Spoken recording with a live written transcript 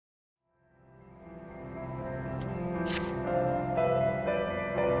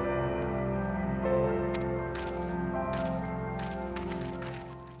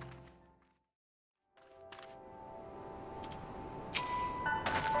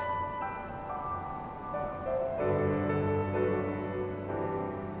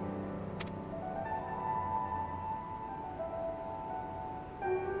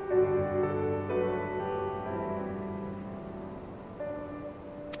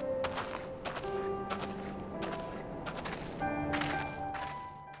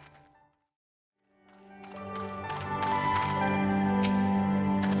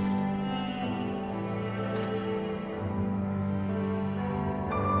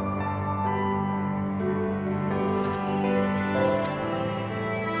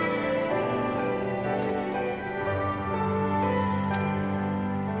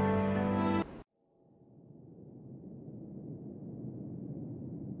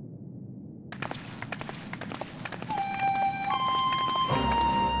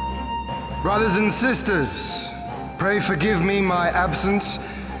Brothers and sisters, pray forgive me my absence.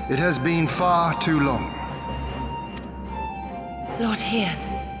 It has been far too long. Lord Hien.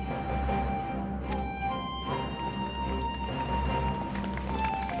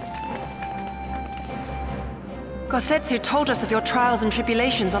 Gosetsu told us of your trials and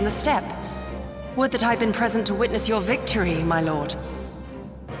tribulations on the steppe. Would that I'd been present to witness your victory, my lord.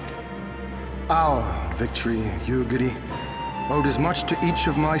 Our victory, Yugiri, owed as much to each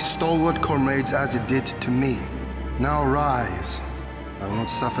of my stalwart comrades as it did to me. Now rise. I will not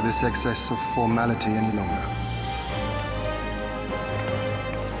suffer this excess of formality any longer.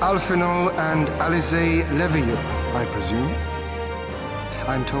 Alphino and Alizé Levieux, I presume?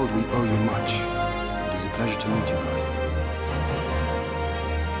 I'm told we owe you much. It is a pleasure to meet you both.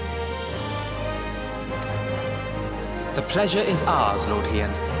 The pleasure is ours, Lord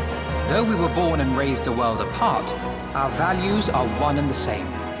Hien. Though we were born and raised a world apart, our values are one and the same.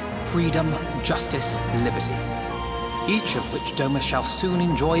 Freedom, justice, liberty. Each of which Doma shall soon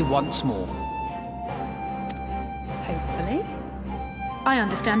enjoy once more. Hopefully. I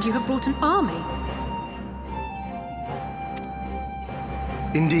understand you have brought an army.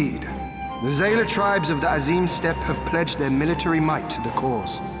 Indeed. The Zayla tribes of the Azim Steppe have pledged their military might to the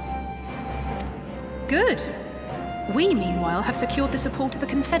cause. Good. We, meanwhile, have secured the support of the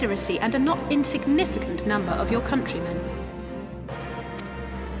Confederacy and a not insignificant number of your countrymen.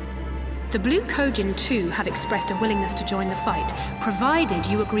 The Blue Kojin, too, have expressed a willingness to join the fight, provided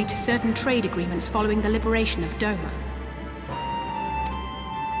you agree to certain trade agreements following the liberation of Doma.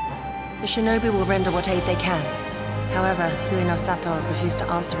 The shinobi will render what aid they can. However, Suino Sato refused to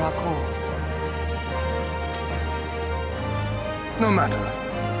answer our call. No matter.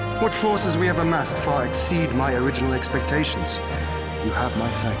 What forces we have amassed far exceed my original expectations. You have my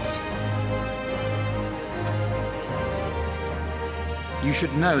thanks. You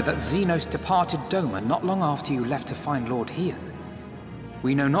should know that Xenos departed Doma not long after you left to find Lord Hien.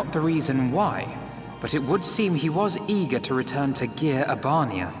 We know not the reason why, but it would seem he was eager to return to Gir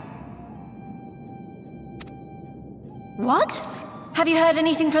Abania. What? Have you heard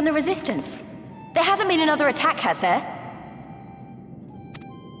anything from the Resistance? There hasn't been another attack, has there?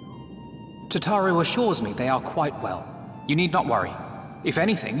 Tataru assures me they are quite well. You need not worry. If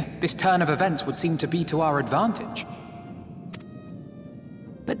anything, this turn of events would seem to be to our advantage.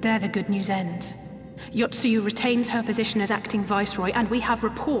 But there the good news ends. Yotsuyu retains her position as acting viceroy, and we have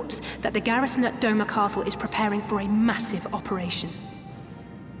reports that the garrison at Doma Castle is preparing for a massive operation.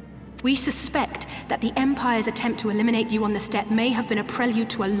 We suspect that the Empire's attempt to eliminate you on the steppe may have been a prelude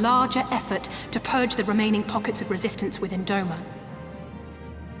to a larger effort to purge the remaining pockets of resistance within Doma.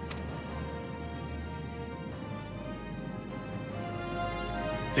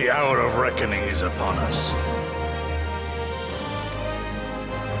 The hour of reckoning is upon us.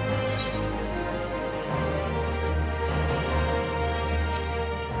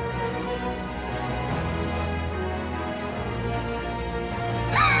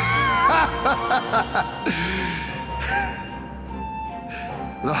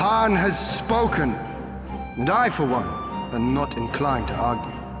 The Han has spoken, and I, for one, am not inclined to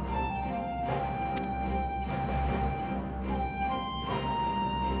argue.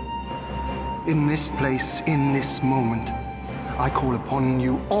 In this place, in this moment, I call upon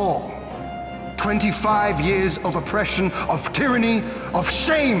you all. 25 years of oppression, of tyranny, of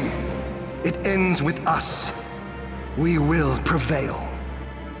shame. It ends with us. We will prevail.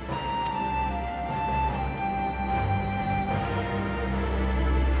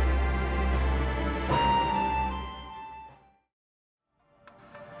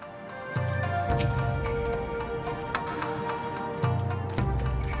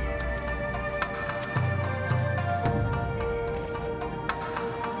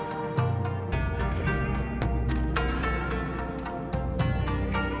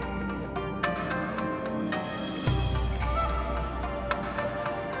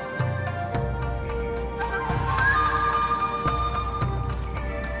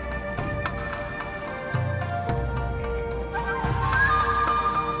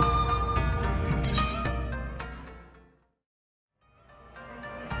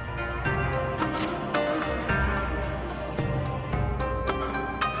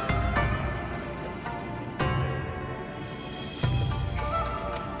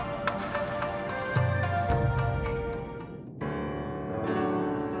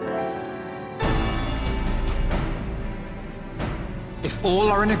 If all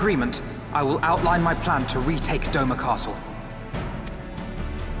are in agreement, I will outline my plan to retake Doma Castle.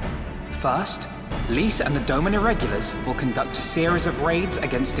 First, Lys and the Doman Irregulars will conduct a series of raids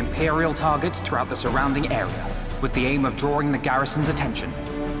against Imperial targets throughout the surrounding area, with the aim of drawing the garrison's attention.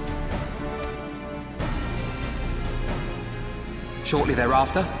 Shortly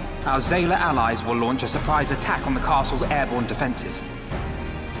thereafter, our Zayla allies will launch a surprise attack on the castle's airborne defenses.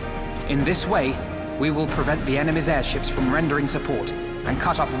 In this way, we will prevent the enemy's airships from rendering support and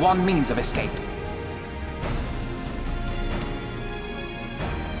cut off one means of escape.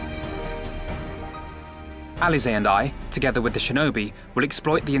 Alize and I, together with the Shinobi, will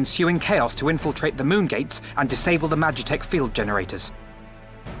exploit the ensuing chaos to infiltrate the moon gates and disable the Magitech field generators.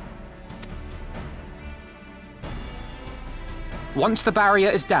 Once the barrier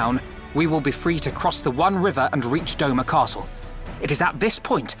is down, we will be free to cross the One River and reach Doma Castle. It is at this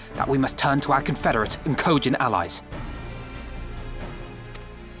point that we must turn to our Confederate and Kojin allies.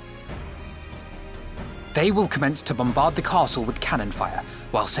 They will commence to bombard the castle with cannon fire,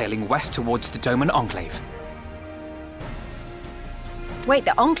 while sailing west towards the Doman Enclave. Wait,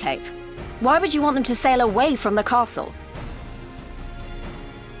 the Enclave? Why would you want them to sail away from the castle?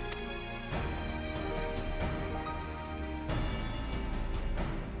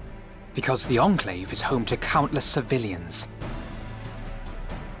 Because the Enclave is home to countless civilians.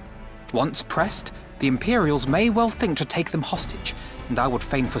 Once pressed, the Imperials may well think to take them hostage, and I would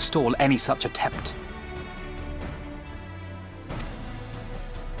fain forestall any such attempt.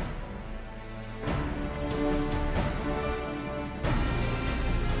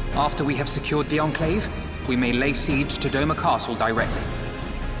 After we have secured the Enclave, we may lay siege to Doma Castle directly.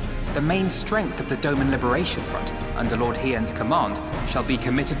 The main strength of the Doman Liberation Front, under Lord Hien's command, shall be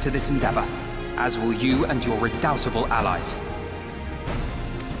committed to this endeavor, as will you and your redoubtable allies.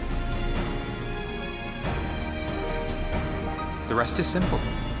 The rest is simple.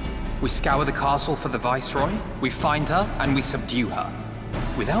 We scour the castle for the Viceroy, we find her, and we subdue her.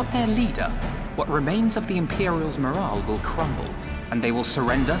 Without their leader, what remains of the Imperials' morale will crumble, and they will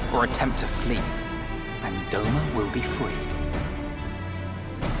surrender or attempt to flee. And Doma will be free.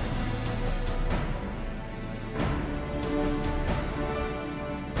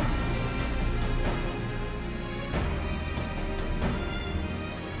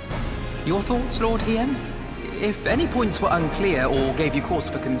 Your thoughts, Lord Hien? If any points were unclear or gave you cause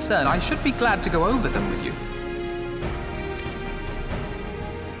for concern, I should be glad to go over them with you.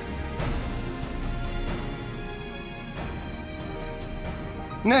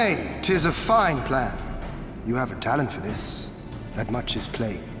 Nay, 'tis a fine plan. You have a talent for this. That much is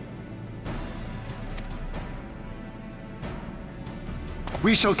plain.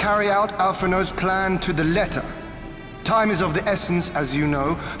 We shall carry out Alphino's plan to the letter. Time is of the essence, as you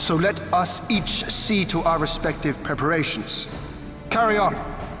know, so let us each see to our respective preparations. Carry on.